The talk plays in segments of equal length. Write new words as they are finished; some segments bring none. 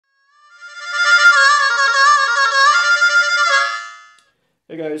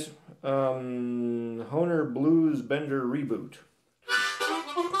Hey guys, Hohner Blues Bender Reboot.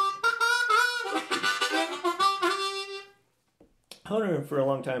 Hohner for a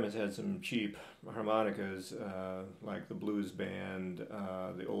long time has had some cheap harmonicas, like the Blues Band,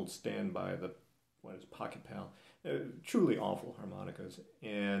 the old Standby, Pocket Pal. Truly awful harmonicas,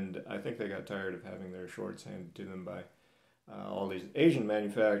 and I think they got tired of having their shorts handed to them by all these Asian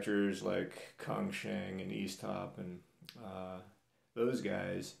manufacturers like Kongsheng and Easttop and those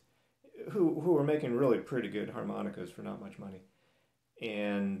guys who were making really pretty good harmonicas for not much money.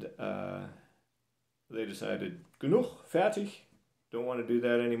 And they decided, genug, fertig, don't want to do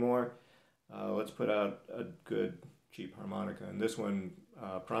that anymore. Let's put out a good, cheap harmonica. And this one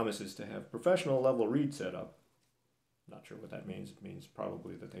promises to have professional level reed setup. Not sure what that means. It means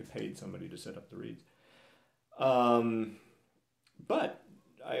probably that they paid somebody to set up the reeds. But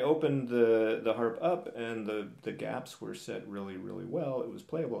I opened the harp up, and the gaps were set really, really well. It was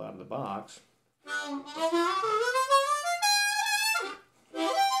playable out of the box.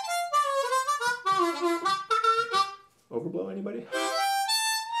 Overblow anybody?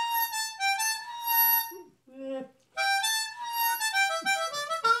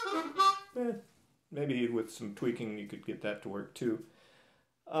 Maybe with some tweaking you could get that to work too.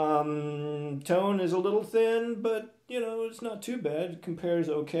 Tone is a little thin, but it's not too bad. It compares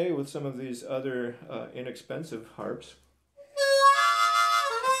okay with some of these other inexpensive harps.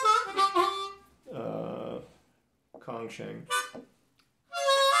 Kongsheng.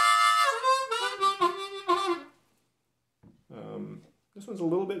 This one's a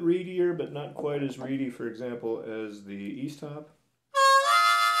little bit reedier, but not quite as reedy, for example, as the Easttop.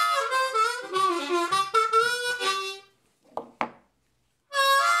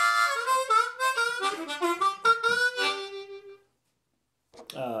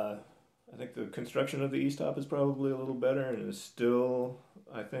 I think the construction of the Easttop is probably a little better and is still,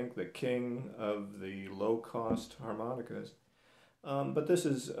 I think, the king of the low-cost harmonicas. But this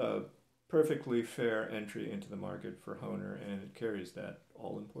is a perfectly fair entry into the market for Hohner, and it carries that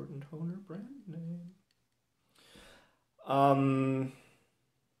all-important Hohner brand name.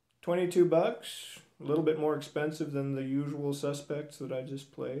 22 bucks, a little bit more expensive than the usual suspects that I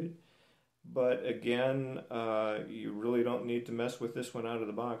just played. But again, you really don't need to mess with this one out of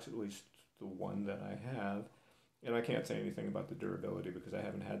the box, at least the one that I have. And I can't say anything about the durability because I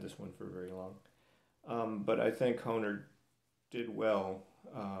haven't had this one for very long. But I think Hohner did well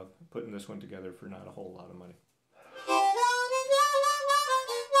putting this one together for not a whole lot of money.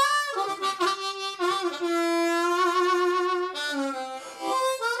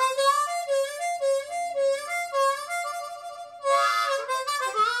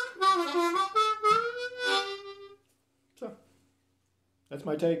 So, that's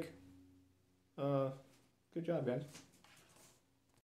my take. Good job, guys.